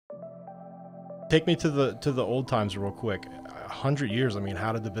Take me to the old times real quick. 100 years. I mean,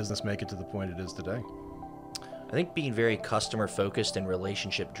 how did the business make it to the point it is today? I think being very customer focused and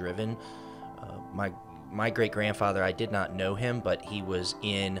relationship driven. My great grandfather, I did not know him, but he was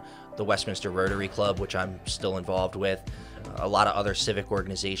in the Westminster Rotary Club, which I'm still involved with, a lot of other civic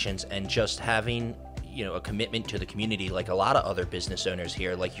organizations, and just having a commitment to the community like a lot of other business owners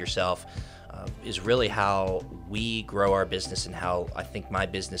here like yourself is really how we grow our business and how I think my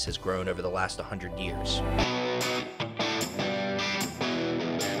business has grown over the last 100 years.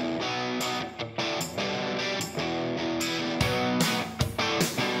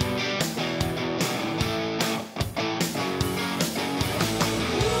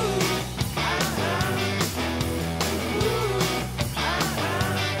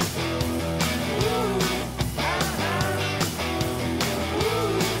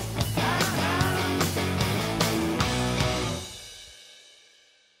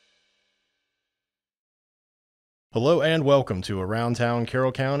 Hello and welcome to Around Town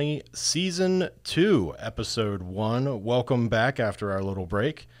Carroll County Season 2, Episode 1. Welcome back after our little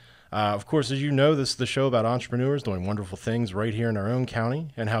break. Of course, as you know, this is the show about entrepreneurs doing wonderful things right here in our own county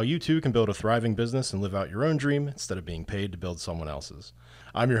and how you too can build a thriving business and live out your own dream instead of being paid to build someone else's.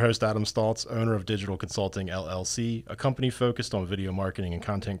 I'm your host, Adam Stoltz, owner of Digital Consulting LLC, a company focused on video marketing and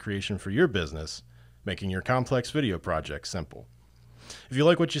content creation for your business, making your complex video projects simple. If you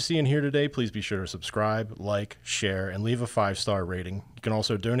like what you see and hear today, please be sure to subscribe, like, share, and leave a 5-star rating. You can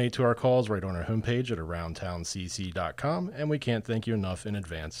also donate to our cause right on our homepage at aroundtowncc.com, and we can't thank you enough in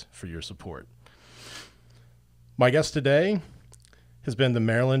advance for your support. My guest today has been the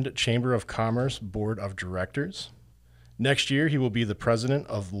Maryland Chamber of Commerce Board of Directors. Next year, he will be the president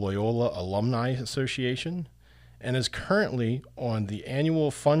of Loyola Alumni Association and is currently on the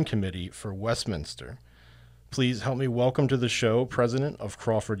annual fund committee for Westminster. Please help me welcome to the show President of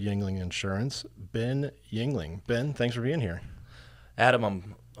Crawford Yingling Insurance, Ben Yingling. Ben, thanks for being here. Adam,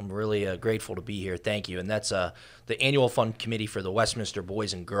 I'm really grateful to be here. Thank you. And that's the annual fund committee for the Westminster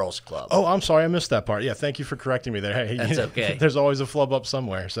Boys and Girls Club. Oh, I'm sorry, I missed that part. Yeah, thank you for correcting me there. Hey, that's okay. There's always a flub up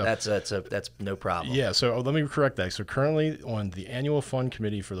somewhere. So that's no problem. Yeah. So let me correct that. So currently on the annual fund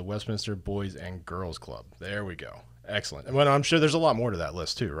committee for the Westminster Boys and Girls Club. There we go. Excellent. And I'm sure there's a lot more to that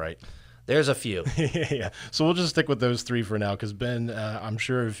list too, right? There's a few. Yeah. So we'll just stick with those three for now because Ben, I'm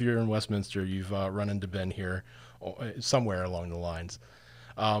sure if you're in Westminster, you've run into Ben here somewhere along the lines.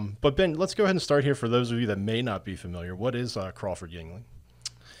 But Ben, let's go ahead and start here for those of you that may not be familiar. What is Crawford Yingling?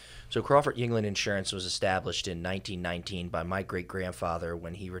 So Crawford Yingling Insurance was established in 1919 by my great-grandfather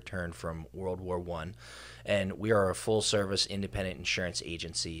when he returned from World War I. And we are a full-service independent insurance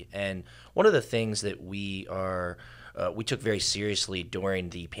agency. And one of the things that we took very seriously during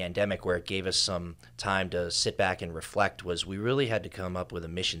the pandemic, where it gave us some time to sit back and reflect, was we really had to come up with a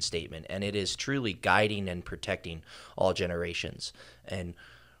mission statement, and it is truly guiding and protecting all generations. And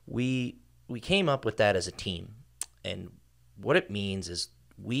we came up with that as a team. And what it means is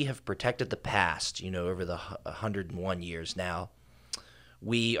we have protected the past, over the 101 years now.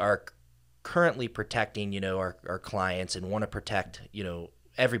 We are currently protecting, our clients and want to protect,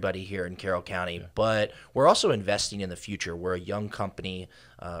 everybody here in Carroll County, yeah. But we're also investing in the future. We're a young company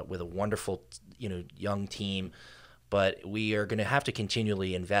with a wonderful, young team, but we are going to have to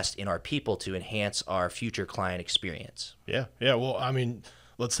continually invest in our people to enhance our future client experience. Yeah. Well,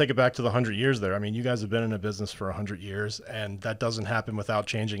 let's take it back to the 100 years there. You guys have been in a business for 100 years, and that doesn't happen without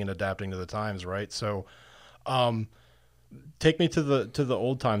changing and adapting to the times, right? So, take me to the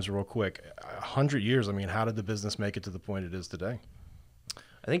old times real quick. 100 years. How did the business make it to the point it is today?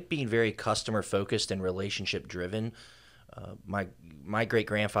 I think being very customer focused and relationship driven. My great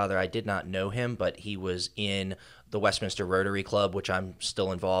grandfather, I did not know him, but he was in the Westminster Rotary Club, which I'm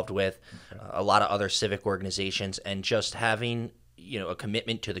still involved with, a lot of other civic organizations, and just having a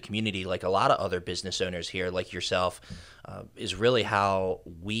commitment to the community like a lot of other business owners here like yourself is really how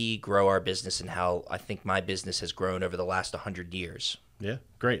we grow our business and how I think my business has grown over the last 100 years. Yeah,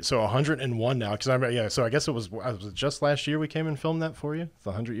 great. So 101 now, because so I guess it was just last year we came and filmed that for you,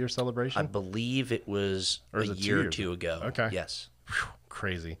 the 100-year celebration. I believe it was a year or two ago. Okay. Yes. Whew,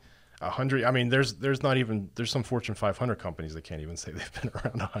 crazy. 100. There's some Fortune 500 companies that can't even say they've been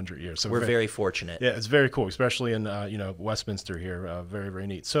around 100 years. So we're very fortunate. Yeah, it's very cool, especially in Westminster here. Very, very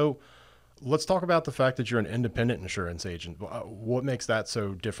neat. So let's talk about the fact that you're an independent insurance agent. What makes that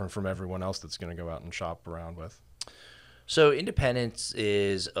so different from everyone else that's going to go out and shop around with? So independence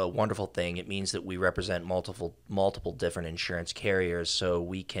is a wonderful thing. It means that we represent multiple different insurance carriers, so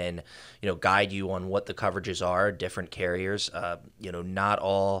we can, guide you on what the coverages are. Different carriers, not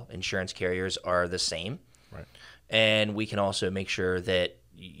all insurance carriers are the same, right? And we can also make sure that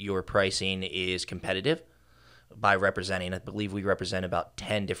your pricing is competitive by representing, I believe we represent about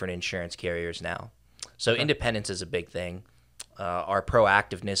 10 different insurance carriers now. So independence is a big thing. Our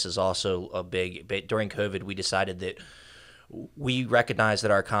proactiveness is also a big. During COVID, we decided that we recognize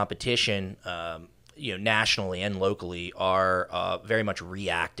that our competition, nationally and locally, are very much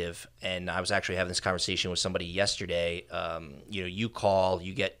reactive. And I was actually having this conversation with somebody yesterday. You call,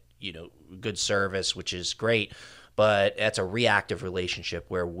 you get good service, which is great, but that's a reactive relationship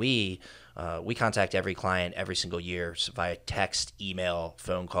where we contact every client every single year via text, email,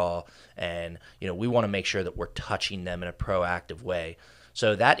 phone call, and we want to make sure that we're touching them in a proactive way.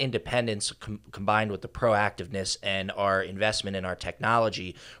 So that independence combined with the proactiveness and our investment in our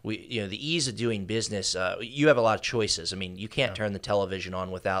technology, the ease of doing business, you have a lot of choices. I mean, you can't turn the television on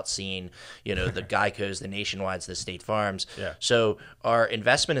without seeing, the Geicos, the Nationwides, the State Farms. Yeah. So our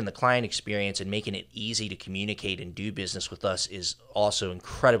investment in the client experience and making it easy to communicate and do business with us is also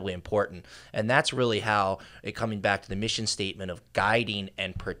incredibly important. And that's really how coming back to the mission statement of guiding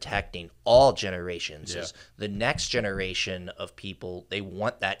and protecting all generations is the next generation of people. They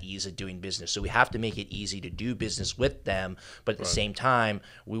want that ease of doing business. So we have to make it easy to do business with them, but at the same time,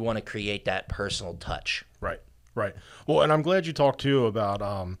 we want to create that personal touch. Right. Well, and I'm glad you talked too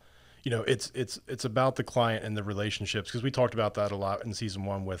about, it's about the client and the relationships, because we talked about that a lot in season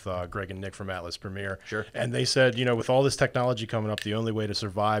 1 with Greg and Nick from Atlas Premier. Sure. And they said, with all this technology coming up, the only way to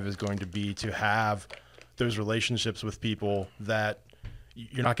survive is going to be to have those relationships with people that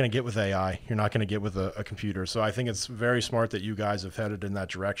you're not going to get with AI. You're not going to get with a computer. So I think it's very smart that you guys have headed in that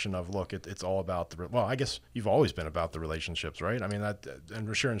direction of, look, it's all about well, I guess you've always been about the relationships, right? I mean, and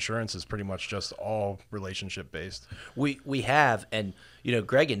Insurance is pretty much just all relationship based. We have, and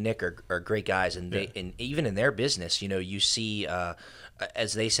Greg and Nick are great guys, and they and even in their business, you see,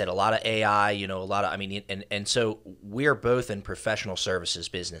 as they said, a lot of AI, a lot of, and so we're both in professional services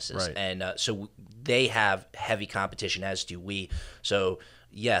businesses, right. And so they have heavy competition, as do we. So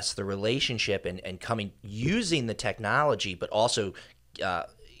yes, the relationship and using the technology, but also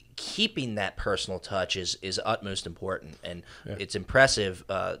keeping that personal touch is utmost important. And it's impressive,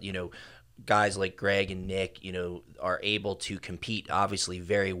 guys like Greg and Nick, are able to compete obviously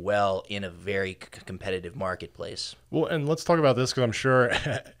very well in a very competitive marketplace. Well, and let's talk about this, because I'm sure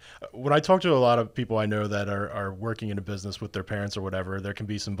when I talk to a lot of people I know that are working in a business with their parents or whatever, there can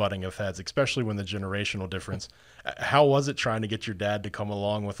be some butting of heads, especially when the generational difference. How was it trying to get your dad to come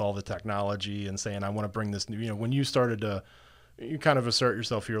along with all the technology and saying, I want to bring this new, when you started to, you kind of assert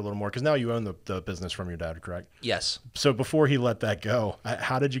yourself here a little more, because now you own the business from your dad, correct? Yes. So before he let that go,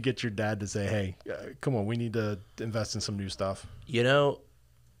 how did you get your dad to say, hey, come on, we need to invest in some new stuff?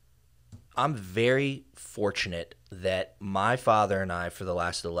 I'm very fortunate that my father and I, for the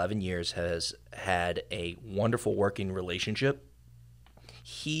last 11 years, has had a wonderful working relationship.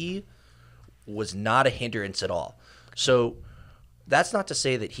 He was not a hindrance at all. So that's not to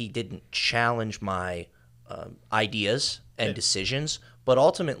say that he didn't challenge my ideas and decisions, but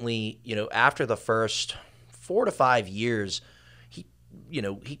ultimately, after the first 4 to 5 years,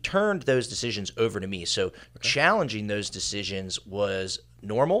 he turned those decisions over to me. So challenging those decisions was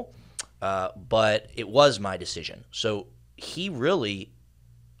normal, but it was my decision. So he really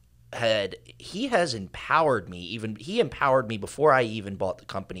has empowered me. He empowered me before I even bought the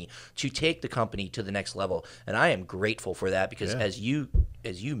company to take the company to the next level, and I am grateful for that, because as you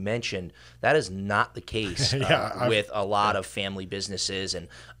mentioned, that is not the case with a lot of family businesses, and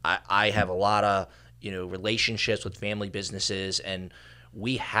I have a lot of relationships with family businesses, and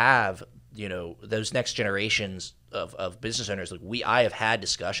we have those next generations of business owners. I have had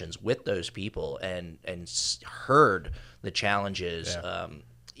discussions with those people and heard the challenges.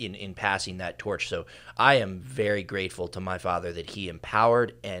 In passing that torch. So I am very grateful to my father that he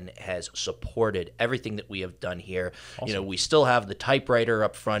empowered and has supported everything that we have done here. Awesome. We still have the typewriter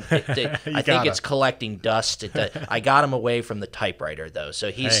up front. I think it's collecting dust. I got him away from the typewriter though,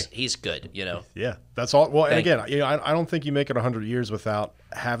 so he's good. Yeah, that's all. Well, and again, I don't think you make it 100 years without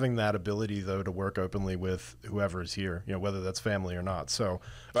having that ability though to work openly with whoever is here, whether that's family or not. So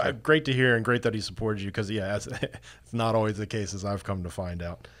great to hear, and great that he supported you, because it's not always the case, as I've come to find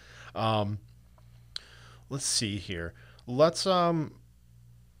out. Let's see here. Let's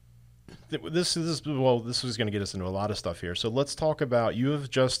this is going to get us into a lot of stuff here. So let's talk about, you have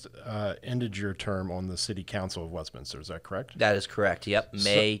just ended your term on the City Council of Westminster. Is that correct? That is correct. Yep.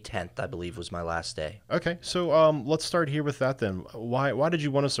 May 10th, I believe, was my last day. Okay. So let's start here with that then. Why did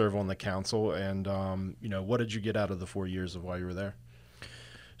you want to serve on the council, and what did you get out of the 4 years of while you were there?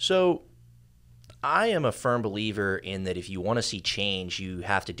 So I am a firm believer in that if you want to see change, you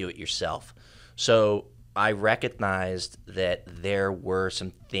have to do it yourself. So I recognized that there were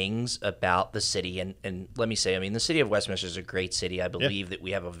some things about the city, and let me say, I mean, the city of Westminster is a great city. I believe that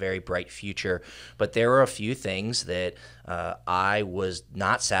we have a very bright future, but there were a few things that I was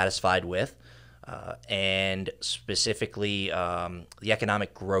not satisfied with, and specifically the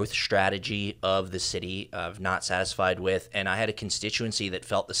economic growth strategy of the city of not satisfied with, and I had a constituency that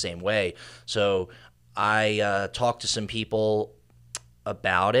felt the same way. So I talked to some people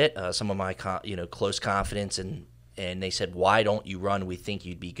about it, some of my close confidants, and they said, why don't you run? We think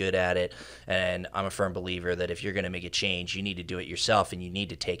you'd be good at it. And I'm a firm believer that if you're going to make a change, you need to do it yourself and you need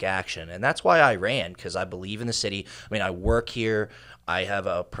to take action. And that's why I ran, because I believe in the city. I mean, I work here. I have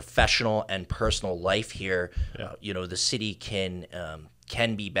a professional and personal life here. Yeah. The city can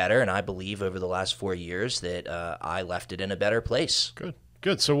be better, and I believe over the last 4 years that I left it in a better place.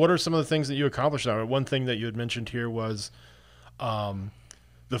 Good. So what are some of the things that you accomplished now? One thing that you had mentioned here was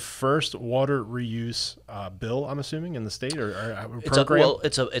the first water reuse bill, I'm assuming, in the state, or program?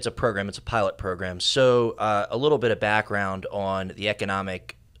 It's a program. It's a pilot program. So a little bit of background on the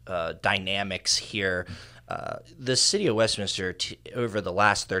economic dynamics here. The city of Westminster, over the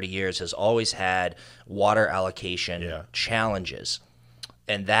last 30 years, has always had water allocation challenges,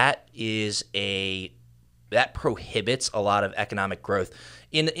 and that prohibits a lot of economic growth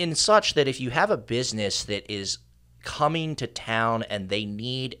in such that if you have a business that is coming to town and they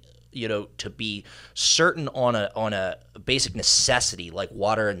need to be certain on a basic necessity like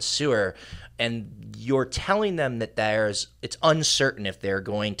water and sewer, and you're telling them that it's uncertain if they're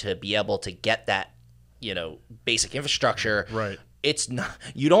going to be able to get that basic infrastructure, right? It's not,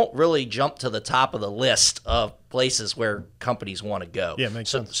 you don't really jump to the top of the list of places where companies want to go. Yeah,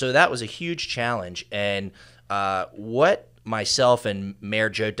 makes sense. So that was a huge challenge, and what myself and Mayor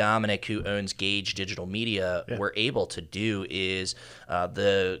Joe Dominic, who owns Gauge Digital Media, were able to do is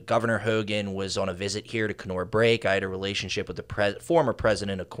the Governor Hogan was on a visit here to Kenora Break. I had a relationship with the former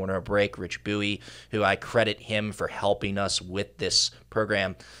president of Kenora Break, Rich Bowie, who I credit him for helping us with this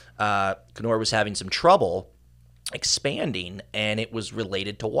program. Kenora was having some trouble expanding, and it was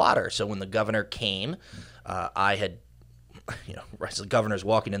related to water. So when the governor came, I had as the governor's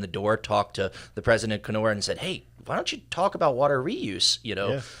walking in the door, talked to the president of Kenora and said, hey, why don't you talk about water reuse,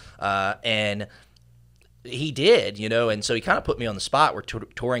 and he did, and so he kind of put me on the spot. We're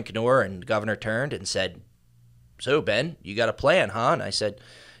touring Kenora, and the governor turned and said, so Ben, you got a plan, huh? And I said,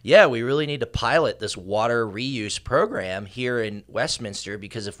 yeah, we really need to pilot this water reuse program here in Westminster,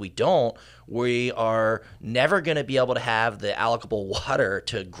 because if we don't, we are never going to be able to have the allocable water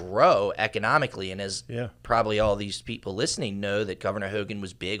to grow economically. And as probably all these people listening know, that Governor Hogan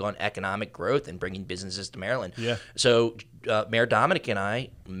was big on economic growth and bringing businesses to Maryland. Yeah. So Mayor Dominic and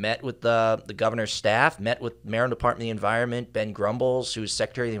I met with the governor's staff, met with Maryland Department of the Environment, Ben Grumbles, who's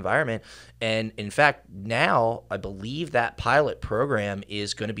Secretary of the Environment. And in fact, now I believe that pilot program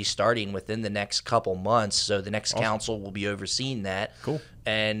is going to be starting within the next couple months. So the next council will be overseeing that. Cool.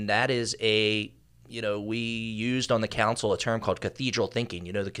 And that is we used on the council a term called cathedral thinking.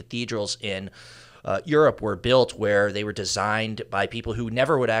 The cathedrals in Europe were built where they were designed by people who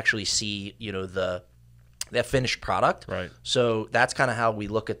never would actually see, that finished product. Right. So that's kind of how we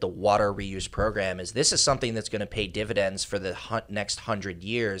look at the water reuse program. This is something that's going to pay dividends for the next 100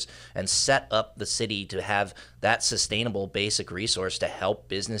 years and set up the city to have that sustainable basic resource to help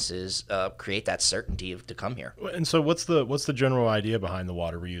businesses create that certainty to come here. And so what's the general idea behind the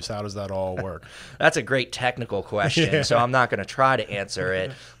water reuse? How does that all work? That's a great technical question, so I'm not going to try to answer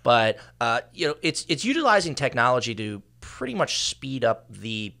it. But it's utilizing technology to pretty much speed up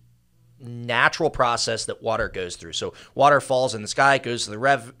the natural process that water goes through. So water falls in the sky, goes to the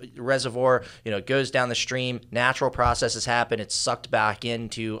reservoir, it goes down the stream, natural processes happen, it's sucked back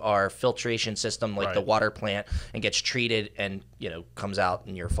into our filtration system like the water plant and gets treated and, comes out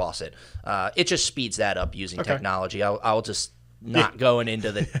in your faucet. It just speeds that up using technology. I'll just not going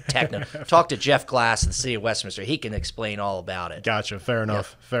into the techno. Talk to Jeff Glass of the City of Westminster. He can explain all about it. Gotcha. Fair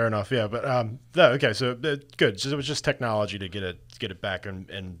enough. Yeah. Fair enough. Yeah. But okay. So good. So it was just technology to get it back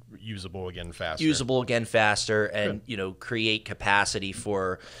and usable again faster. Usable again faster, and create capacity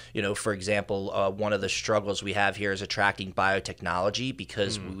for for example, one of the struggles we have here is attracting biotechnology,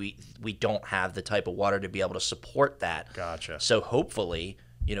 because we don't have the type of water to be able to support that. Gotcha. So hopefully,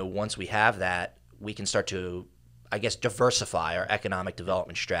 once we have that, we can start to, I guess, diversify our economic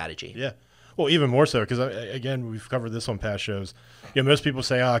development strategy. Yeah. Well, even more so, because, again, we've covered this on past shows. Most people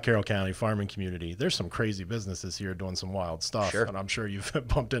say, Carroll County, farming community. There's some crazy businesses here doing some wild stuff, sure. And I'm sure you've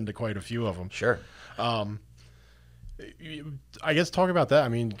bumped into quite a few of them. Sure. I guess talk about that. I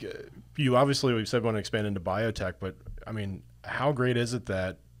mean, you obviously, we've said want to expand into biotech, but, I mean, how great is it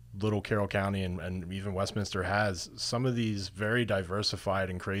that little Carroll County and even Westminster has some of these very diversified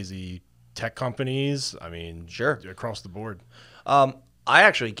and crazy tech companies. I mean, Sure. across the board. I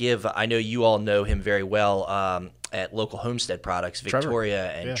know you all know him very well at Local Homestead Products,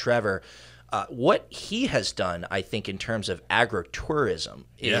 Victoria and Trevor. What he has done, I think, in terms of agritourism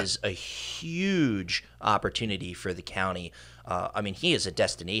is a huge opportunity for the county. I mean, he is a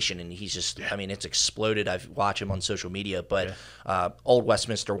destination, and he's just, I mean, it's exploded. I've watched him on social media, but Old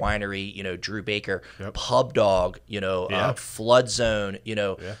Westminster Winery, Drew Baker, Pub Dog, Flood Zone,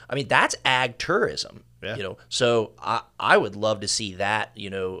 I mean, that's ag tourism. So I would love to see that,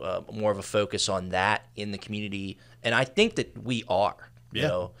 more of a focus on that in the community. And I think that we are, you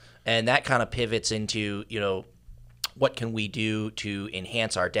know, and that kind of pivots into, what can we do to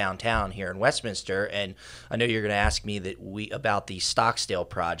enhance our downtown here in Westminster? And I know you're going to ask me about the Stocksdale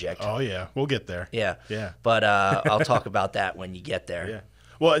project. Oh, yeah. We'll get there. Yeah. But I'll talk about that when you get there. Yeah.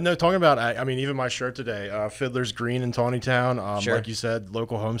 Well, no, talking about, I mean, even my shirt today, Fiddler's Green in Tawnytown, like you said,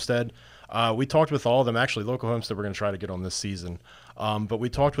 Local Homestead. We talked with all of them. Actually, Local Homestead we're going to try to get on this season. But we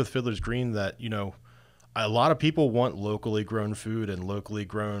talked with Fiddler's Green that, a lot of people want locally grown food and locally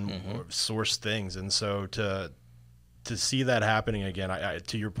grown sourced things. And so to see that happening again,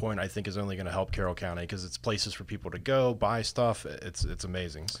 to your point, I think is only going to help Carroll County because it's places for people to go, buy stuff. It's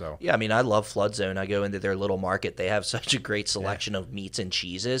amazing. So yeah, I mean, I love Flood Zone. I go into their little market. They have such a great selection of meats and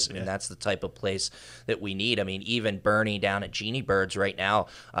cheeses, and that's the type of place that we need. I mean, even Bernie down at Genie Birds right now,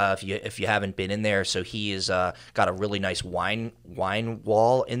 if you haven't been in there, so he is got a really nice wine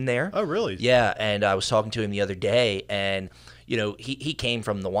wall in there. Oh, really? Yeah, and I was talking to him the other day, and he came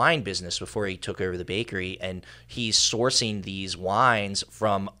from the wine business before he took over the bakery, and he's sourcing these wines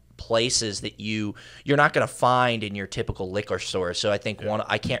from places that you're not going to find in your typical liquor store. So I think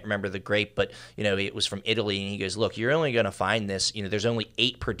I can't remember the grape, but it was from Italy, and he goes, look, you're only going to find this, there's only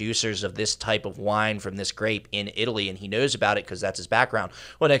 8 producers of this type of wine from this grape in Italy, and he knows about it because that's his background.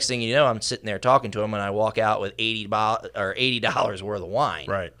 Well, next thing you know, I'm sitting there talking to him, and I walk out with $80 worth of wine.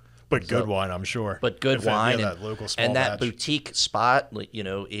 Right. But good wine, I'm sure. But good wine, that local small and that batch. boutique spot,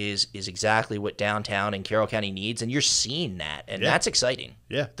 is exactly what downtown and Carroll County needs, and you're seeing that, and that's exciting.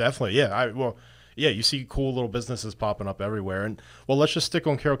 Yeah, definitely. Yeah, you see cool little businesses popping up everywhere, and let's just stick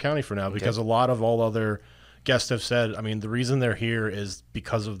on Carroll County for now because a lot of all other guests have said, I mean, the reason they're here is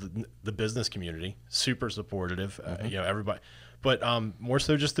because of the business community, super supportive, everybody. But more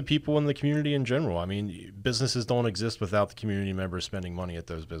so just the people in the community in general. I mean, businesses don't exist without the community members spending money at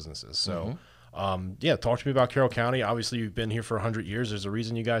those businesses. So, talk to me about Carroll County. Obviously, you've been here for 100 years. There's a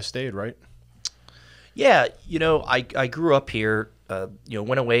reason you guys stayed, right? Yeah, I grew up here,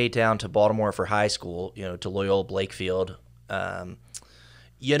 went away down to Baltimore for high school, to Loyola Blakefield.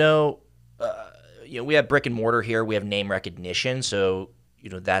 We have brick and mortar here. We have name recognition. So,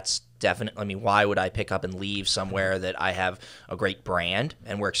 that's definitely, I mean, why would I pick up and leave somewhere that I have a great brand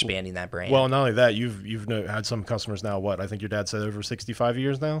and we're expanding that brand? Well, not only that, you've had some customers now, I think your dad said over 65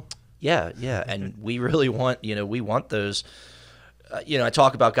 years now? Yeah. And we really want, we want those, I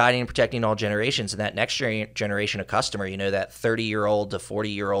talk about guiding and protecting all generations, and that next generation of customer, that 30-year-old to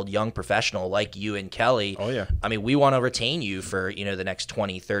 40-year-old young professional like you and Kelly. Oh, yeah. I mean, we want to retain you for, the next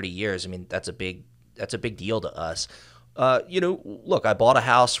 20, 30 years. I mean, that's a big deal to us. Look, I bought a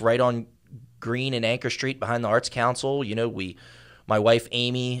house right on Green and Anchor Street behind the Arts Council. My wife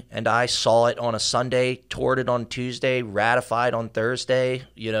Amy and I saw it on a Sunday, toured it on Tuesday, ratified on Thursday.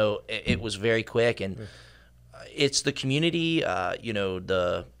 It was very quick, and it's the community. Not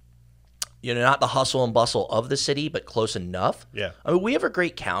the hustle and bustle of the city, but close enough. Yeah. I mean, we have a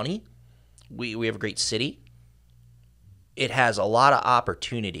great county. We have a great city. It has a lot of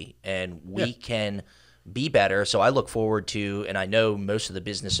opportunity, and we can be better. So I look forward to, and I know most of the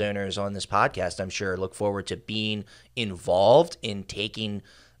business owners on this podcast, I'm sure, look forward to being involved in taking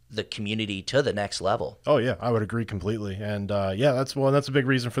the community to the next level. Oh yeah, I would agree completely. And that's a big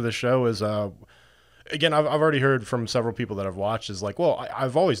reason for this show is, again, I've already heard from several people that I've watched is like,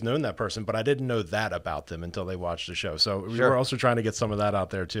 I've always known that person, but I didn't know that about them until they watched the show. So we're also trying to get some of that out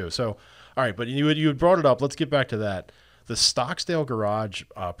there too. So, all right, but you had brought it up. Let's get back to that. The Stocksdale Garage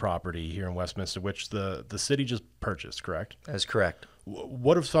property here in Westminster, which the city just purchased, correct? That is correct.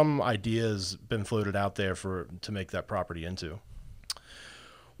 What have some ideas been floated out there to make that property into?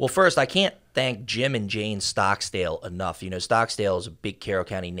 Well, first, I can't thank Jim and Jane Stocksdale enough. Stocksdale is a big Carroll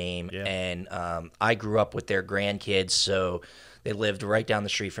County name, and I grew up with their grandkids, so they lived right down the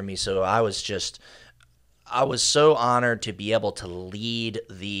street from me. So I was so honored to be able to lead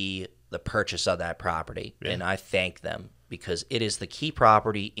the purchase of that property, and I thank them because it is the key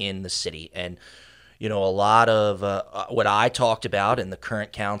property in the city. And a lot of what I talked about and the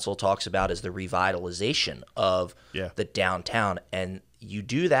current council talks about is the revitalization of the downtown. And you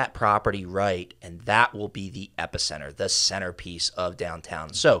do that property right, and that will be the epicenter, the centerpiece of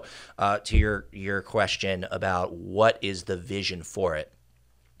downtown. So to your question about what is the vision for it.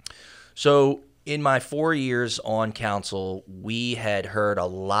 So in my 4 years on council, we had heard a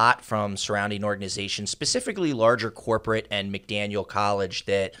lot from surrounding organizations, specifically larger corporate and McDaniel College,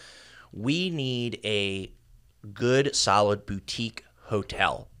 that we need a good, solid boutique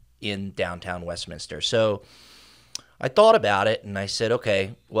hotel in downtown Westminster. So I thought about it and I said,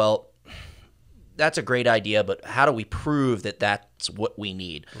 okay, well, that's a great idea, but how do we prove that that's what we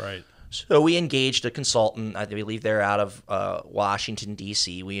need? Right. So we engaged a consultant. I believe they're out of Washington,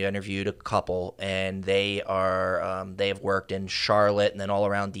 D.C. We interviewed a couple, and they have worked in Charlotte and then all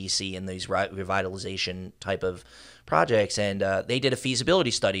around D.C. in these revitalization type of projects. And they did a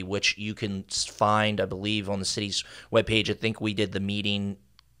feasibility study, which you can find, I believe, on the city's webpage. I think we did the meeting,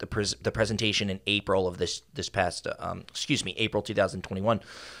 the presentation in April of this past, April 2021.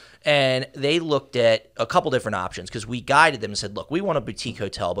 And they looked at a couple different options because we guided them and said, look, we want a boutique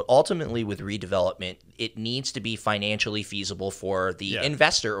hotel, but ultimately with redevelopment, it needs to be financially feasible for the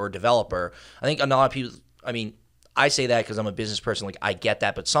investor or developer. I think a lot of people, I say that because I'm a business person, like I get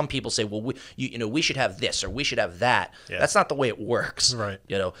that, but some people say, well, we should have this or we should have that. Yeah. That's not the way it works. Right.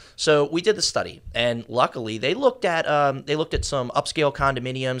 So we did the study, and luckily they looked at some upscale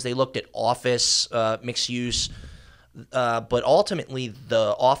condominiums, they looked at office, mixed use. But ultimately,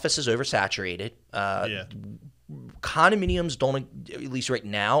 the office is oversaturated. Condominiums don't, at least right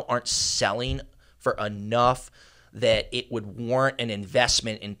now, aren't selling for enough that it would warrant an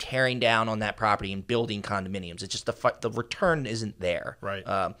investment in tearing down on that property and building condominiums. It's just the return isn't there. Right.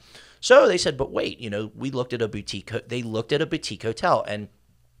 So they said, but wait, we looked at a boutique. They looked at a boutique hotel, and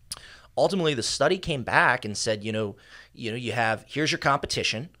ultimately the study came back and said, here's your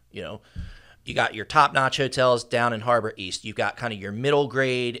competition. You got your top-notch hotels down in Harbor East. You've got kind of your middle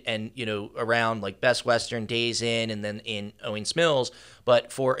grade and, around like Best Western, Days Inn, and then in Owings Mills.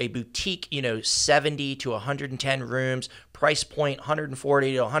 But for a boutique, 70 to 110 rooms, price point $140 to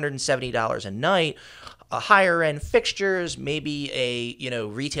 $170 a night, higher-end fixtures, maybe a,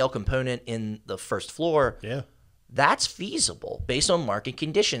 retail component in the first floor. Yeah. That's feasible based on market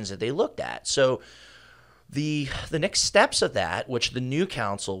conditions that they looked at. So the next steps of that, which the new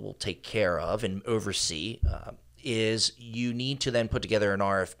council will take care of and oversee, is you need to then put together an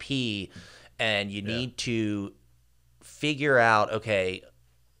RFP, and you need to figure out, okay,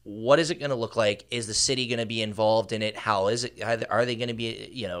 what is it going to look like? Is the city going to be involved in it? How is it? Are they going to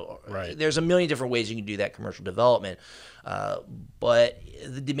be, right. There's a million different ways you can do that commercial development, but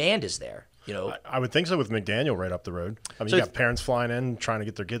the demand is there. I would think so with McDaniel right up the road. You got parents flying in trying to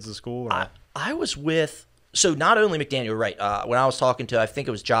get their kids to school. I was with... So not only McDaniel, right, when I was talking to, I think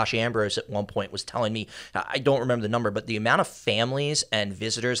it was Josh Ambrose at one point was telling me, I don't remember the number, but the amount of families and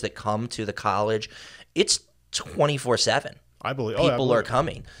visitors that come to the college, it's 24/7. I believe people are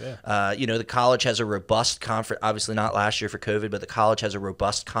coming. Yeah. The college has a robust conference, obviously not last year for COVID, but the college has a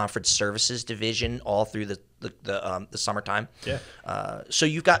robust conference services division all through the summertime. Yeah. So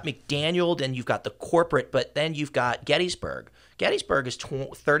you've got McDaniel, then you've got the corporate, but then you've got Gettysburg. Gettysburg is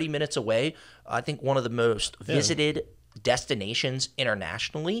 30 minutes away. I think one of the most visited destinations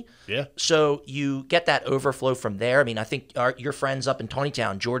internationally. Yeah. So you get that overflow from there. I think your friends up in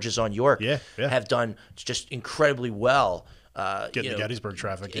Tonytown, George's on York, have done just incredibly well. Getting the Gettysburg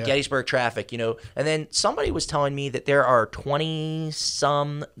traffic. Yeah. Gettysburg traffic, and then somebody was telling me that there are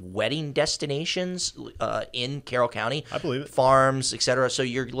 20-some wedding destinations in Carroll County. I believe it. Farms, etc. So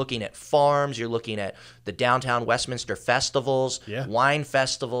you're looking at farms, you're looking at the downtown Westminster festivals, wine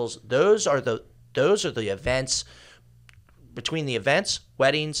festivals. Those are the events. Between the events,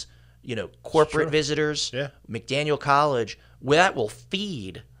 weddings, corporate visitors, McDaniel College, that will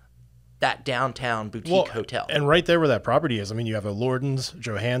feed that downtown boutique hotel. And right there where that property is, you have a Lorden's,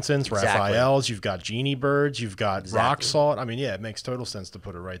 Johansson's, Raphael's, you've got Genie Birds, you've got Rock Salt. It makes total sense to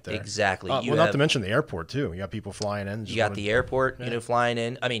put it right there. Exactly. Not to mention the airport, too. You got people flying in. You got the airport, flying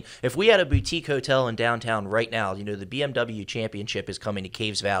in. If we had a boutique hotel in downtown right now, the BMW Championship is coming to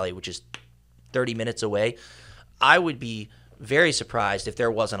Caves Valley, which is 30 minutes away. I would be very surprised if there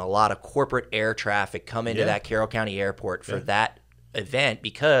wasn't a lot of corporate air traffic come into that Carroll County Airport for that event,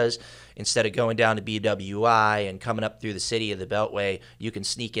 because instead of going down to BWI and coming up through the city of the Beltway, you can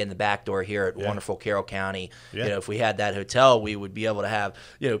sneak in the back door here at wonderful Carroll County. If we had that hotel, we would be able to have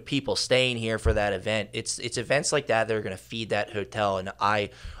people staying here for that event. It's events like that that are going to feed that hotel, and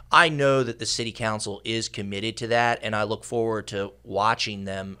I know that the city council is committed to that, and I look forward to watching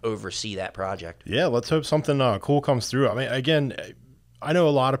them oversee that project. Yeah, let's hope something cool comes through. I mean, again, I know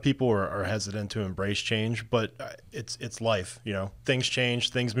a lot of people are hesitant to embrace change, but it's life. Things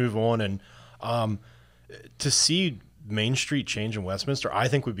change, things move on, and to see Main Street change in Westminster, I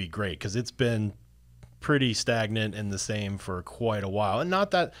think would be great because it's been pretty stagnant and the same for quite a while. And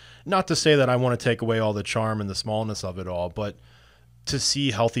not to say that I want to take away all the charm and the smallness of it all, but to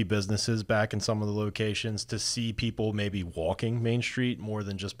see healthy businesses back in some of the locations, to see people maybe walking Main Street more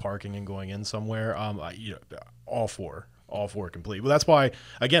than just parking and going in somewhere, all for complete. Well, that's why,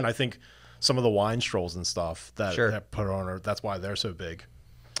 again, I think some of the wine strolls and stuff that put on, that's why they're so big.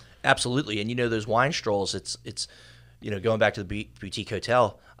 Absolutely. And those wine strolls, it's going back to the boutique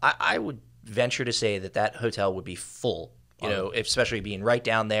hotel, I would venture to say that hotel would be full, especially being right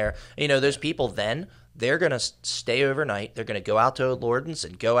down there. Those people then, they're going to stay overnight. They're going to go out to Lorden's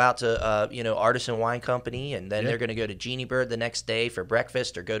and go out to, Artisan Wine Company, and then they're going to go to Genie Bird the next day for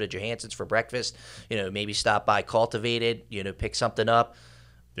breakfast, or go to Johansson's for breakfast, maybe stop by Cultivated, pick something up.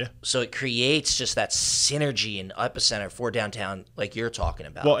 Yeah. So it creates just that synergy and epicenter for downtown, like you're talking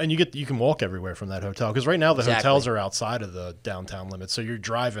about. Well, and you can walk everywhere from that hotel, because right now the hotels are outside of the downtown limits, so you're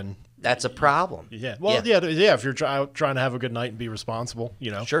driving. That's a problem. Yeah. Well, yeah. If you're trying to have a good night and be responsible,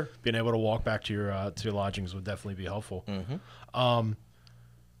 sure, being able to walk back to your lodgings would definitely be helpful. Mm-hmm.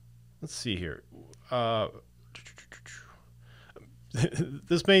 Let's see here.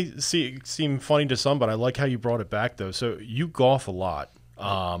 This may seem funny to some, but I like how you brought it back though. So you golf a lot.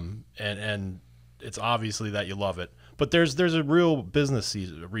 And it's obviously that you love it, but there's a real business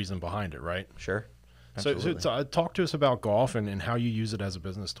reason behind it, right? Sure. So talk to us about golf and how you use it as a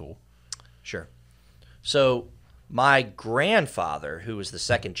business tool. Sure. So my grandfather, who was the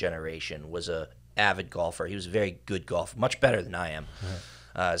second generation, was a avid golfer. He was a very good golfer, much better than I am.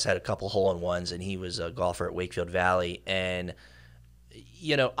 He's had a couple hole-in-ones, and he was a golfer at Wakefield Valley. And,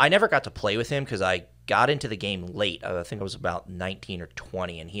 I never got to play with him because I got into the game late. I think I was about 19 or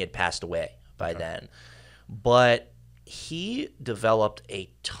 20, and he had passed away by then. But he developed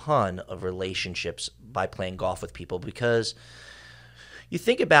a ton of relationships by playing golf with people, because you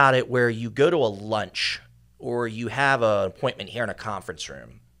think about it, where you go to a lunch, or you have an appointment here in a conference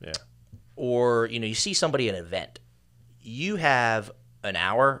room, or you see somebody at an event, you have an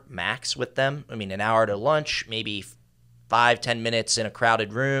hour max with them. I mean, an hour to lunch, maybe 5-10 minutes in a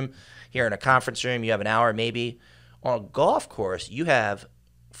crowded room. Here in a conference room, you have an hour maybe. On a golf course, you have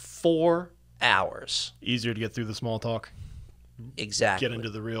 4 hours. Easier to get through the small talk. Exactly. Get into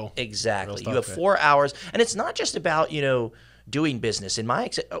the real. Exactly. Real stuff, you have 4 hours, and it's not just about doing business. In my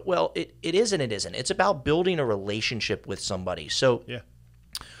it is and it isn't. It's about building a relationship with somebody. So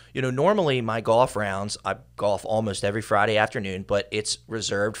normally my golf rounds, I golf almost every Friday afternoon, but it's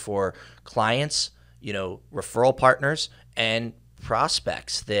reserved for clients, referral partners, and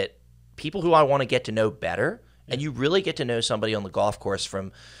prospects, that people who I want to get to know better. And you really get to know somebody on the golf course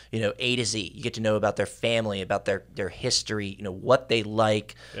from, A to Z. You get to know about their family, about their history, what they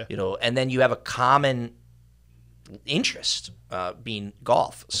like, and then you have a common interest, being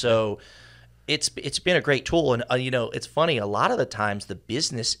golf. So it's been a great tool. And, it's funny, a lot of the times the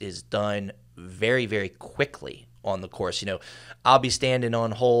business is done very, very quickly on the course. I'll be standing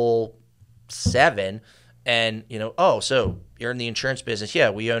on hole 7, and so you're in the insurance business.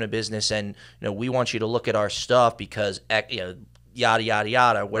 Yeah, we own a business, and we want you to look at our stuff because yada yada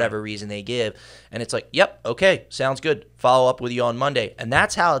yada, whatever reason they give. And it's like, yep, okay, sounds good, follow up with you on Monday. And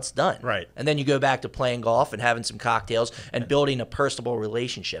that's how it's done. Right. And then you go back to playing golf and having some cocktails and building a personable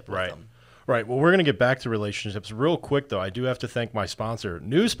relationship with them. Right. Well, we're going to get back to relationships real quick, though. I do have to thank my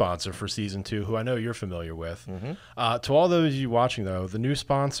new sponsor for Season 2, who I know you're familiar with. To all those of you watching, though, the new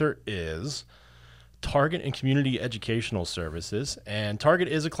sponsor is Target and Community Educational Services. And Target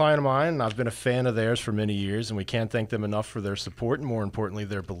is a client of mine, and I've been a fan of theirs for many years, and we can't thank them enough for their support, and more importantly,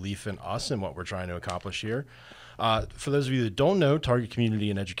 their belief in us and what we're trying to accomplish here. For those of you that don't know, Target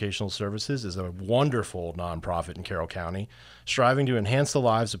Community and Educational Services is a wonderful nonprofit in Carroll County, striving to enhance the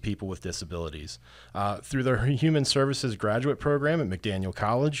lives of people with disabilities. Through their Human Services graduate program at McDaniel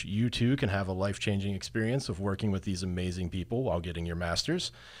College, you too can have a life-changing experience of working with these amazing people while getting your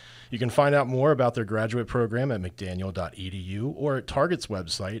master's. You can find out more about their graduate program at mcdaniel.edu or at Target's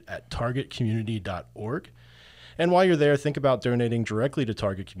website at targetcommunity.org. And while you're there, think about donating directly to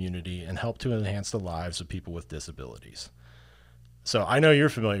Target Community and help to enhance the lives of people with disabilities. So I know you're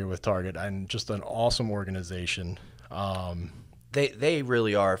familiar with Target, and just an awesome organization. They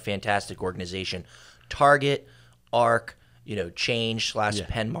really are a fantastic organization. Target, ARC, Change /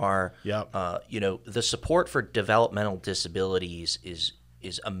 Penmar. Yep. The support for developmental disabilities is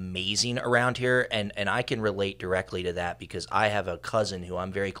is amazing around here, and I can relate directly to that because I have a cousin who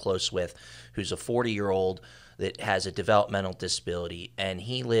I'm very close with who's a 40-year-old that has a developmental disability, and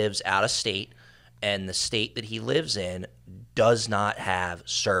he lives out of state, and the state that he lives in does not have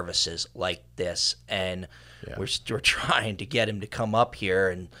services like this, and we're trying to get him to come up here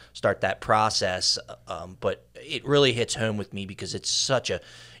and start that process, but it really hits home with me because it's such a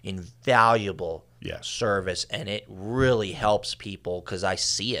invaluable service, and it really helps people because I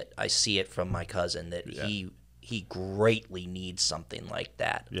see it from my cousin that he greatly needs something like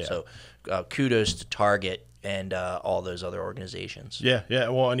that. So kudos to Target and all those other organizations. Yeah.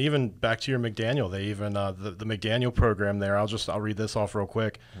 Well, and even back to your McDaniel, they even the McDaniel program there. I'll read this off real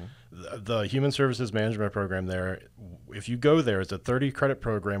quick. The Human Services Management program there. If you go there, it's a 30 credit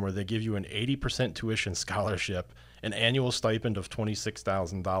program where they give you an 80% tuition scholarship, an annual stipend of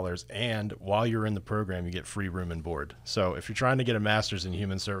 $26,000, and while you're in the program, you get free room and board. So if you're trying to get a master's in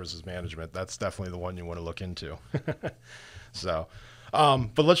Human Services Management, that's definitely the one you want to look into. So.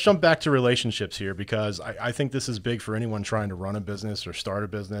 But let's jump back to relationships here because I think this is big for anyone trying to run a business or start a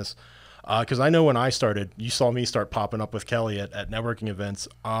business. Because I know when I started, you saw me start popping up with Kelly at networking events.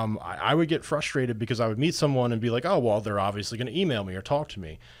 I would get frustrated because I would meet someone and be like, oh, well, they're obviously going to email me or talk to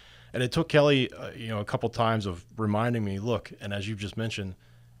me. And it took Kelly, a couple times of reminding me, look, and as you've just mentioned,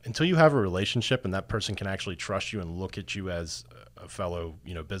 until you have a relationship and that person can actually trust you and look at you as a fellow,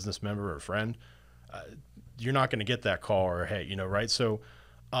 business member or friend, you're not going to get that call or, hey, right? So,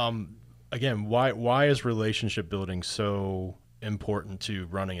 again, why is relationship building so important to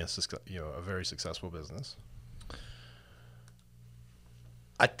running a very successful business?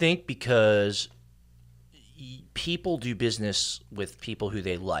 I think because people do business with people who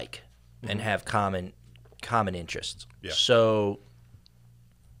they like and have common interests. Yeah. So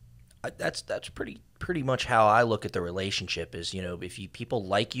that's pretty much how I look at the relationship is, if people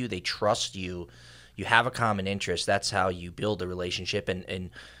like you, they trust you, you have a common interest, that's how you build a relationship,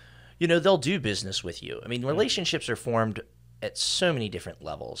 and they'll do business with you. I mean, relationships are formed at so many different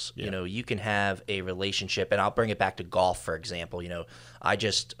levels. Yeah. You can have a relationship, and I'll bring it back to golf, for example. I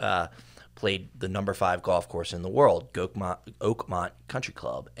just played the number 5 golf course in the world, Oakmont Country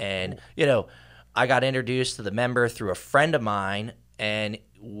Club, and I got introduced to the member through a friend of mine, and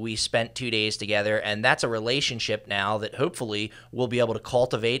we spent 2 days together, and that's a relationship now that hopefully we'll be able to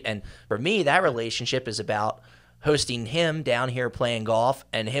cultivate. And for me, that relationship is about hosting him down here playing golf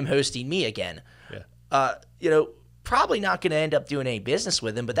and him hosting me again. Yeah. Probably not going to end up doing any business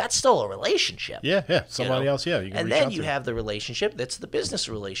with him, but that's still a relationship. Yeah. Somebody else, you can and reach then out you to. have the relationship that's the business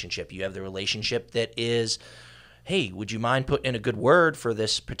relationship. You have the relationship that is, hey, would you mind putting in a good word for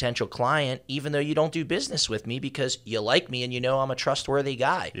this potential client, even though you don't do business with me because you like me and I'm a trustworthy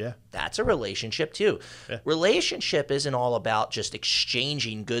guy? Yeah. That's a relationship too. Yeah. Relationship isn't all about just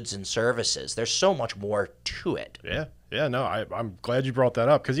exchanging goods and services. There's so much more to it. Yeah. No, I'm glad you brought that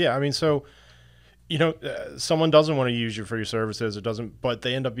up because, someone doesn't want to use you for your services. But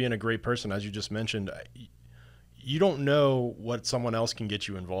they end up being a great person, as you just mentioned. You don't know what someone else can get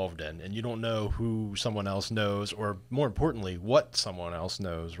you involved in, and you don't know who someone else knows, or more importantly, what someone else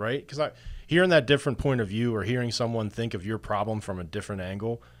knows, right? Because hearing that different point of view or hearing someone think of your problem from a different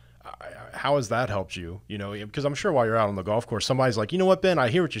angle, how has that helped you? Because I'm sure while you're out on the golf course, somebody's like, you know what, Ben, I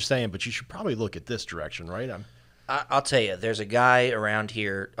hear what you're saying, but you should probably look at this direction, right? I'll tell you, there's a guy around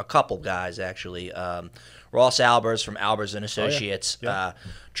here, a couple guys actually, Ross Albers from Albers and Associates,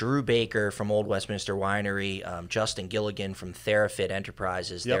 Drew Baker from Old Westminster Winery, Justin Gilligan from TheraFit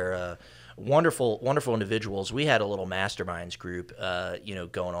Enterprises. Yep. They're wonderful individuals. We had a little masterminds group,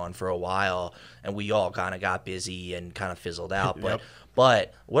 going on for a while, and we all kind of got busy and kind of fizzled out.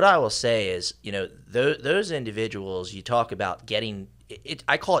 But what I will say is, those individuals, you talk about getting it.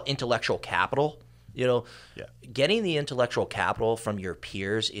 I call it intellectual capital. Getting the intellectual capital from your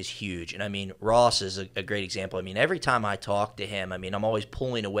peers is huge. And I mean, Ross is a great example. I mean, every time I talk to him, I'm always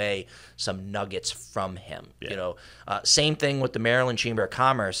pulling away some nuggets from him. Yeah. Same thing with the Maryland Chamber of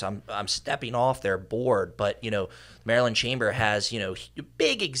Commerce. I'm stepping off their board, but Maryland Chamber has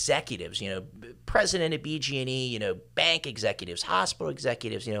big executives. President of BG&E, bank executives, hospital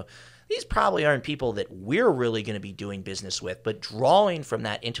executives. These probably aren't people that we're really going to be doing business with, but drawing from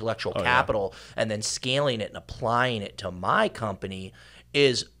that intellectual capital and then scaling it and applying it to my company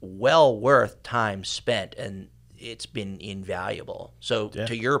is well worth time spent, and it's been invaluable. So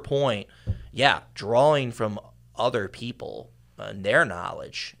to your point, drawing from other people and their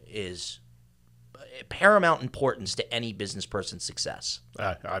knowledge is paramount importance to any business person's success.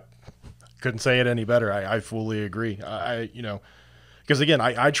 I couldn't say it any better. I fully agree. Because again,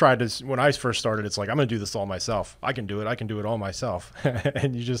 I tried to, when I first started, it's like, I'm going to do this all myself. I can do it. I can do it all myself.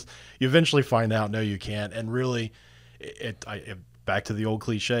 And you eventually find out, no, you can't. And really, back to the old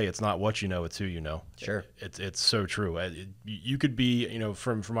cliche, it's not what you know, it's who you know. Sure. It's so true. You could be,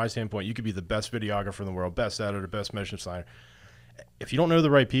 from my standpoint, you could be the best videographer in the world, best editor, best motion designer. If you don't know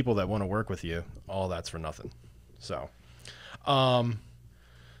the right people that want to work with you, all that's for nothing. So,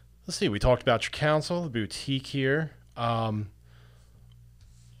 let's see. We talked about your council, the boutique here.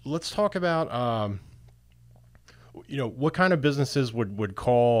 Let's talk about, what kind of businesses would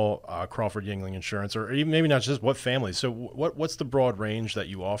call Crawford Yingling Insurance, or even maybe not just what families. So what's the broad range that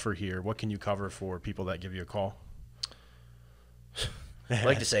you offer here? What can you cover for people that give you a call? I'd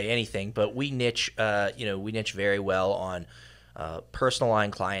like to say anything, but we niche very well on personal line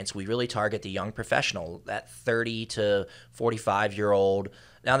clients. We really target the young professional, that 30 to 45-year-old.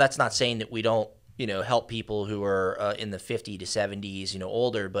 Now, that's not saying that we don't help people who are in the 50 to 70s,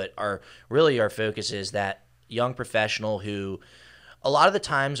 older, but our focus is that young professional who a lot of the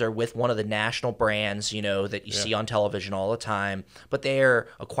times are with one of the national brands, that you see on television all the time, but they're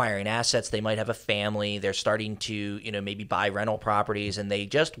acquiring assets. They might have a family. They're starting to, maybe buy rental properties, and they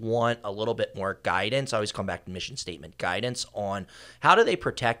just want a little bit more guidance. I always come back to mission statement, guidance on how do they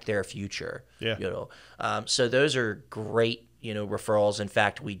protect their future. Yeah. So those are great, referrals. In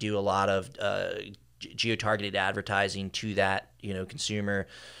fact, we do a lot of geo-targeted advertising to that, consumer.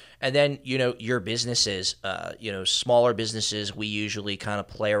 And then, your businesses, smaller businesses, we usually kind of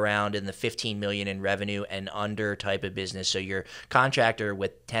play around in the 15 million in revenue and under type of business. So your contractor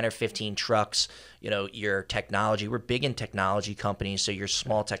with 10 or 15 trucks, your technology, we're big in technology companies. So your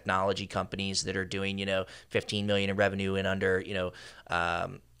small technology companies that are doing, 15 million in revenue and under,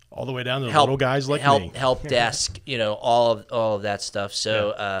 all the way down to the little guys like me. Help desk, all of that stuff.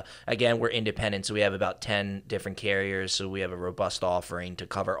 So, again, we're independent, so we have about 10 different carriers, so we have a robust offering to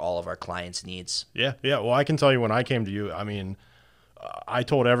cover all of our clients' needs. Yeah. Well, I can tell you when I came to you, I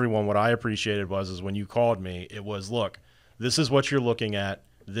told everyone what I appreciated was when you called me, it was, look, this is what you're looking at.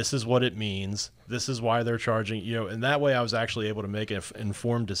 This is what it means. This is why they're charging, and that way I was actually able to make an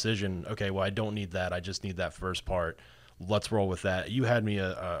informed decision. Okay, well, I don't need that. I just need that first part. Let's roll with that. You had me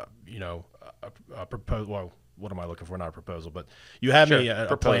a proposal. Well, what am I looking for? Not a proposal, but you had me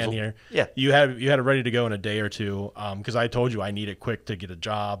a plan here. Yeah. You had it ready to go in a day or two. Because I told you I need it quick to get a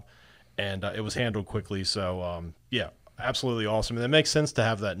job, and it was handled quickly. So absolutely awesome. And it makes sense to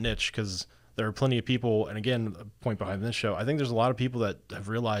have that niche because there are plenty of people. And again, a point behind this show, I think there's a lot of people that have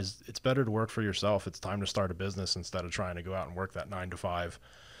realized it's better to work for yourself. It's time to start a business instead of trying to go out and work that 9 to 5.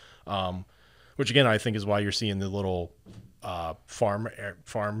 Which again, I think is why you're seeing the little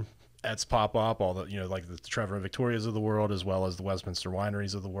farmettes pop up, all the like the Trevor and Victorias of the world, as well as the Westminster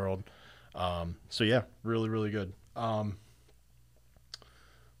wineries of the world. So yeah, really, really good. What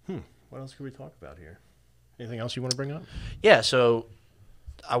else can we talk about here? Anything else you want to bring up? Yeah, so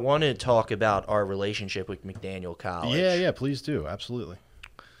I want to talk about our relationship with McDaniel College. Yeah, please do, absolutely.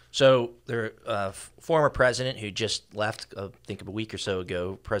 So their former president who just left, I think a week or so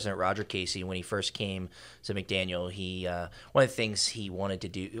ago, President Roger Casey, when he first came to McDaniel, he one of the things he wanted to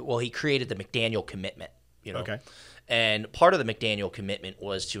do, he created the McDaniel Commitment. Okay. And part of the McDaniel Commitment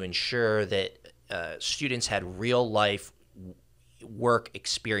was to ensure that students had real life work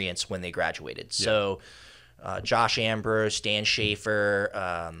experience when they graduated. Yeah. So Josh Ambrose, Dan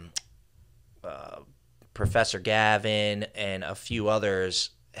Schaefer, Professor Gavin, and a few others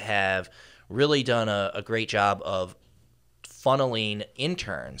have really done a great job of funneling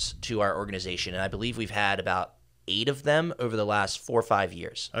interns to our organization. And I believe we've had about 8 of them over the last 4 or 5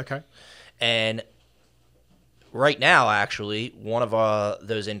 years. Okay. And right now, actually, one of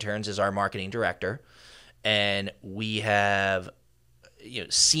those interns is our marketing director. And we have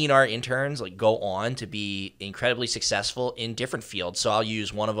seen our interns go on to be incredibly successful in different fields. So I'll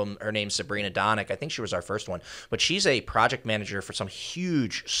use one of them. Her name's Sabrina Donick. I think she was our first one, but she's a project manager for some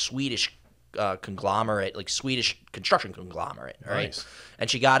huge Swedish conglomerate, like Swedish construction conglomerate. Right. Nice. And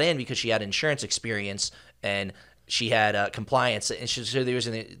she got in because she had insurance experience and she had compliance. And she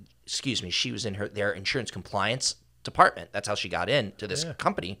was in their insurance compliance department. That's how she got into this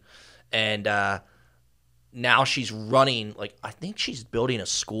company. And, now she's running, I think she's building a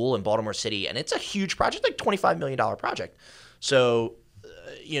school in Baltimore City, and it's a huge project, $25 million project. So,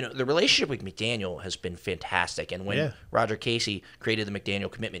 the relationship with McDaniel has been fantastic. And when Roger Casey created the McDaniel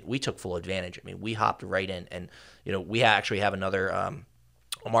Commitment, we took full advantage. We hopped right in. And, we actually have another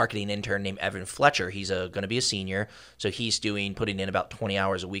a marketing intern named Evan Fletcher. He's going to be a senior. So he's putting in about 20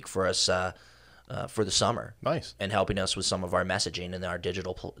 hours a week for us for the summer. Nice. And helping us with some of our messaging in our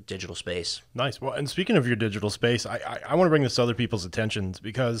digital space. Nice. Well, and speaking of your digital space, I want to bring this to other people's attentions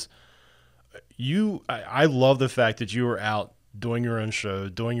because I love the fact that you are out doing your own show,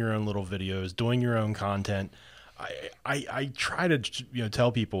 doing your own little videos, doing your own content. I try to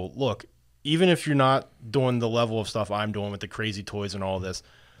tell people, look, even if you're not doing the level of stuff I'm doing with the crazy toys and all this,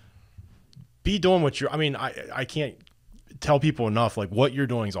 be doing what you're. I mean, I can't tell people enough, like, what you're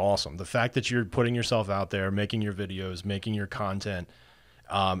doing is awesome. The fact that you're putting yourself out there, making your videos, making your content,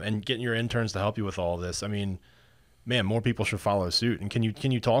 and getting your interns to help you with all this. I mean, man, more people should follow suit. And can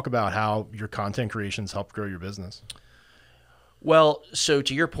you talk about how your content creations help grow your business? Well, so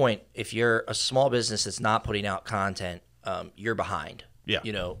to your point, if you're a small business that's not putting out content, you're behind. Yeah.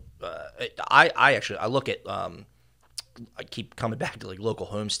 I look at I keep coming back to like local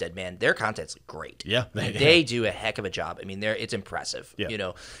Homestead, man. Their content's great. Yeah, they do a heck of a job. I mean, it's impressive.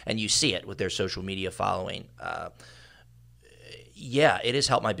 Yeah. And you see it with their social media following. It has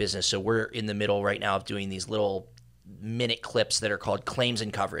helped my business. So we're in the middle right now of doing these little minute clips that are called claims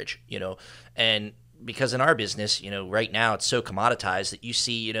and coverage. And because in our business, right now it's so commoditized that you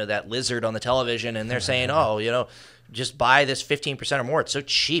see, that lizard on the television and they're saying, just buy this 15% or more. It's so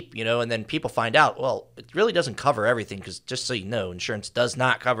cheap, and then people find out, well, it really doesn't cover everything because just so you know, insurance does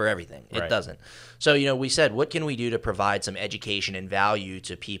not cover everything. It doesn't. So, we said, what can we do to provide some education and value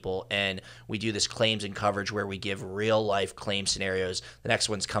to people? And we do this claims and coverage where we give real life claim scenarios. The next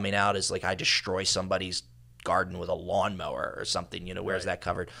one's coming out is like I destroy somebody's garden with a lawnmower or something, where's that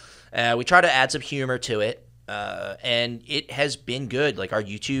covered? We try to add some humor to it. And it has been good. Like our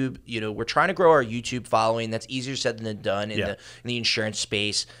YouTube, we're trying to grow our YouTube following. That's easier said than done in the insurance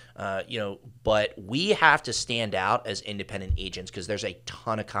space. But we have to stand out as independent agents because there's a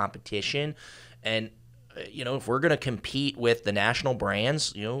ton of competition. And, if we're going to compete with the national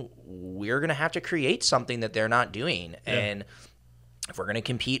brands, we're going to have to create something that they're not doing. Yeah. And if we're going to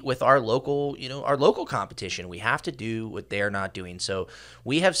compete with our local competition, we have to do what they're not doing. So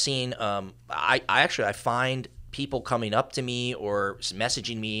we have seen, I find people coming up to me or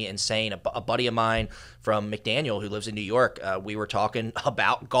messaging me and saying, a buddy of mine from McDaniel who lives in New York, we were talking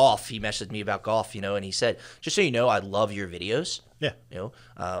about golf. He messaged me about golf, and he said, just so you know, I love your videos. Yeah.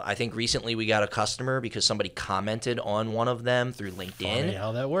 I think recently we got a customer because somebody commented on one of them through LinkedIn. Funny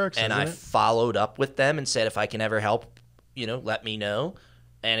how that works, and I followed up with them and said, if I can ever help, let me know.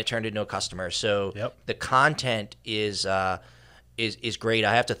 And it turned into a customer. So the content is great.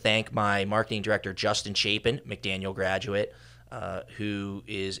 I have to thank my marketing director, Justin Chapin, McDaniel graduate, who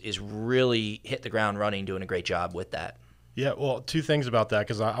is really hit the ground running, doing a great job with that. Yeah, well, two things about that,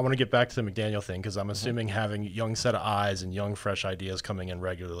 because I want to get back to the McDaniel thing, because I'm assuming having a young set of eyes and young, fresh ideas coming in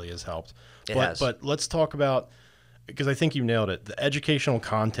regularly has helped. But let's talk about, because I think you nailed it, the educational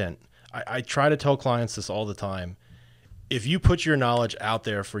content. I try to tell clients this all the time. If you put your knowledge out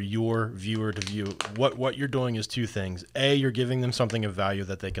there for your viewer to view, what you're doing is two things. A, you're giving them something of value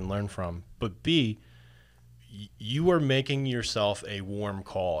that they can learn from. But B, you are making yourself a warm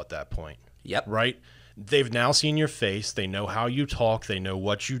call at that point. Yep. Right? They've now seen your face. They know how you talk. They know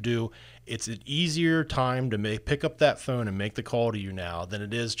what you do. It's an easier time to pick up that phone and make the call to you now than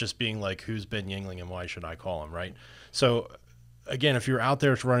it is just being like, who's Ben Yingling and why should I call him, right? So again, if you're out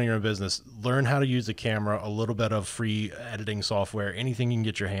there running your own business, learn how to use the camera, a little bit of free editing software, anything you can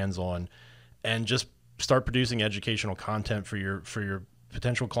get your hands on, and just start producing educational content for your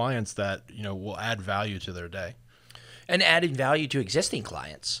potential clients that will add value to their day. And adding value to existing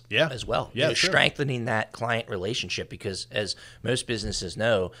clients as well. Yeah, sure. Strengthening that client relationship, because as most businesses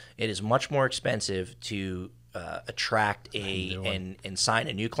know, it is much more expensive to attract and sign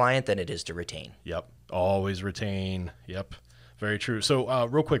a new client than it is to retain. Yep. Always retain. Yep. Very true. So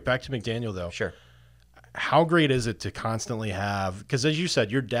real quick, back to McDaniel though. Sure. How great is it to constantly have, because as you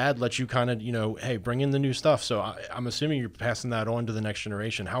said, your dad lets you kind of, hey, bring in the new stuff. So I'm assuming you're passing that on to the next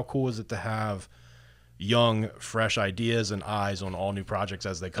generation. How cool is it to have young, fresh ideas and eyes on all new projects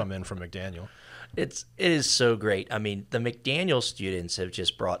as they come in from McDaniel? It is so great. I mean, the McDaniel students have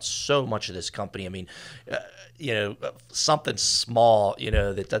just brought so much of this company. I mean, something small,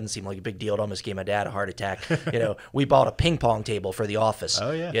 that doesn't seem like a big deal. It almost gave my dad a heart attack. We bought a ping pong table for the office.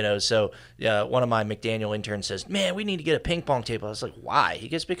 Oh, yeah. So one of my McDaniel interns says, man, we need to get a ping pong table. I was like, why? He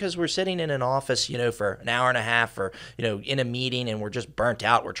goes, because we're sitting in an office, for an hour and a half or, in a meeting and we're just burnt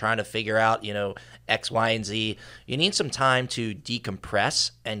out. We're trying to figure out, X, Y, and Z. You need some time to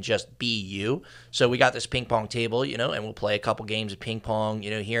decompress and just be you. So we got this ping pong table, and we'll play a couple games of ping pong,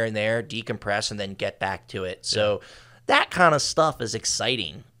 here and there, decompress, and then get back to it. So that kind of stuff is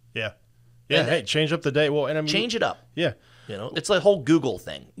exciting. Yeah. Yeah. Hey, change up the day. Well, and I mean, change it up. Yeah. It's the whole Google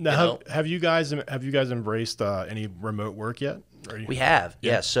thing. Now, have you guys embraced any remote work yet? We have,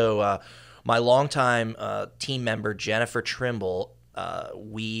 yeah. So my longtime team member Jennifer Trimble,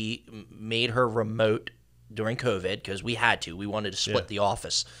 we made her remote during COVID because we had to. We wanted to split the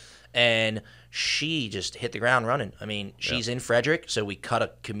office, and she just hit the ground running. I mean, she's in Frederick, so we cut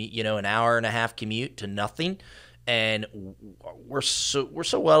a commute, an hour and a half commute to nothing. And we're so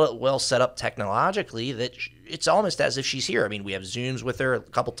well set up technologically that it's almost as if she's here. I mean, we have Zooms with her a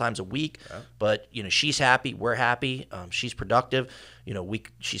couple times a week, but she's happy, we're happy, she's productive.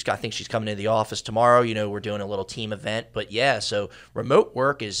 I think she's coming into the office tomorrow. We're doing a little team event, but so remote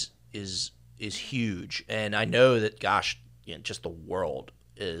work is huge, and I know that just the world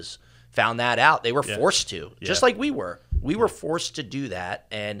is found that out. They were forced to, just like we were. We were forced to do that,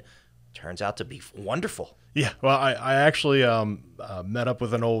 and turns out to be wonderful. Yeah, well, I actually met up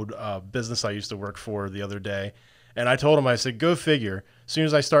with an old business I used to work for the other day, and I told him, I said, go figure, as soon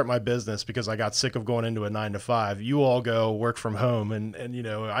as I start my business, because I got sick of going into a 9-to-5, you all go work from home, and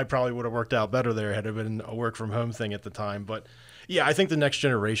I probably would have worked out better there had it been a work from home thing at the time. But yeah, I think the next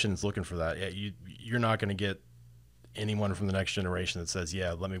generation is looking for that. Yeah, you're not going to get anyone from the next generation that says,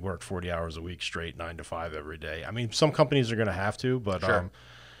 yeah, let me work 40 hours a week straight, 9-to-5 every day. I mean, some companies are going to have to, but sure.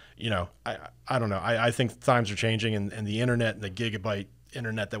 I don't know. I think times are changing, and the internet and the gigabyte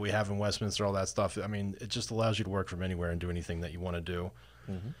internet that we have in Westminster, all that stuff, I mean, it just allows you to work from anywhere and do anything that you want to do.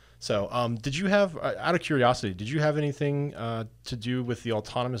 Mm-hmm. So did you have, out of curiosity, did you have anything to do with the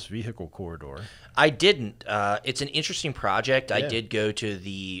autonomous vehicle corridor? I didn't. It's an interesting project. Yeah. I did go to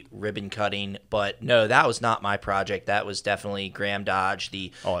the ribbon cutting, but no, that was not my project. That was definitely Graham Dodge,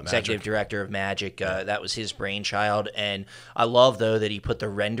 the executive director of Magic. That was his brainchild. And I love, though, that he put the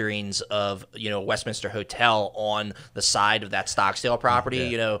renderings of, Westminster Hotel on the side of that Stocksdale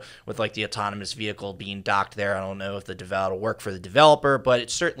property, with like the autonomous vehicle being docked there. I don't know if the developer will work for the developer, but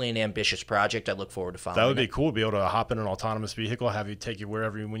it's certainly an ambitious project. I look forward to following. That would be cool to be able to hop in an autonomous vehicle, have you take you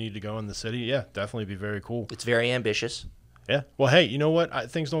wherever we need to go in the city. Yeah, definitely be very cool. It's very ambitious. Yeah. Well, hey, you know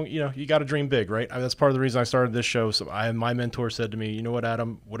what? Things don't, you got to dream big, right? That's part of the reason I started this show. So my mentor said to me, you know what,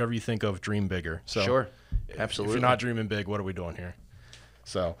 Adam, whatever you think of, dream bigger. So sure. Absolutely. If you're not dreaming big, what are we doing here?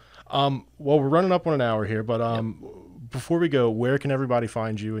 So, well, we're running up on an hour here, but before we go, where can everybody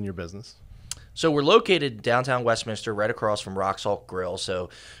find you and your business? So we're located downtown Westminster, right across from Rock Salt Grill. So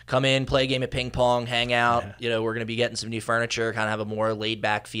come in, play a game of ping pong, hang out. Yeah. We're going to be getting some new furniture, kind of have a more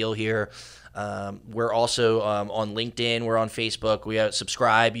laid-back feel here. We're also on LinkedIn. We're on Facebook. We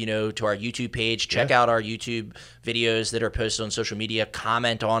subscribe, to our YouTube page. Check out our YouTube videos that are posted on social media.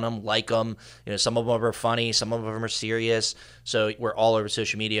 Comment on them, like them. Some of them are funny. Some of them are serious. So we're all over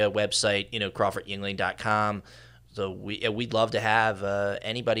social media, website, CrawfordYingling.com. So we'd love to have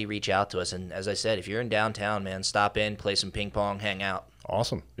anybody reach out to us. And as I said, if you're in downtown, man, stop in, play some ping pong, hang out.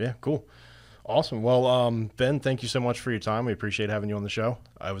 Awesome. Yeah, cool. Awesome. Well, Ben, thank you so much for your time. We appreciate having you on the show.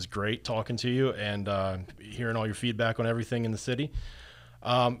 It was great talking to you and hearing all your feedback on everything in the city.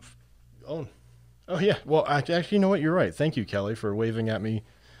 Oh, yeah. Well, actually, you know what? You're right. Thank you, Kelly, for waving at me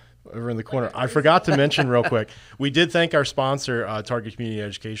over in the corner. I forgot to mention real quick, we did thank our sponsor, Target Community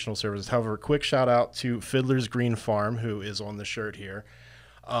Educational Services. However, a quick shout out to Fiddler's Green Farm, who is on the shirt here.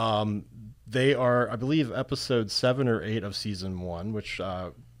 They are, I believe, episode 7 or 8 of season 1, which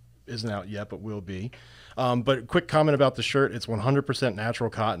isn't out yet, but will be. But quick comment about the shirt. It's 100% natural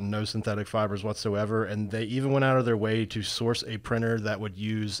cotton, no synthetic fibers whatsoever. And they even went out of their way to source a printer that would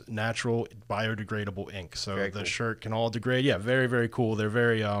use natural biodegradable ink. So very cool. Shirt can all degrade. Yeah, very, very cool. They're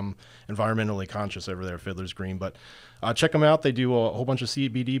very environmentally conscious over there, Fiddler's Green. But check them out. They do a whole bunch of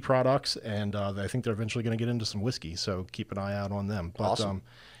CBD products, and I think they're eventually going to get into some whiskey. So keep an eye out on them. But, awesome.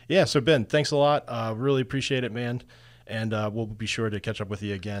 Yeah, so Ben, thanks a lot. Really appreciate it, man. And we'll be sure to catch up with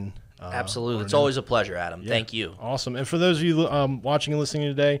you again. Absolutely. It's always a pleasure, Adam. Yeah. Thank you. Awesome. And for those of you watching and listening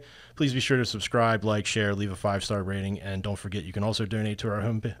today, please be sure to subscribe, like, share, leave a 5-star rating. And don't forget, you can also donate to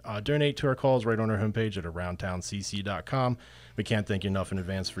our cause right on our homepage at aroundtowncc.com. We can't thank you enough in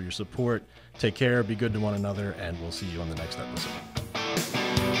advance for your support. Take care, be good to one another, and we'll see you on the next episode.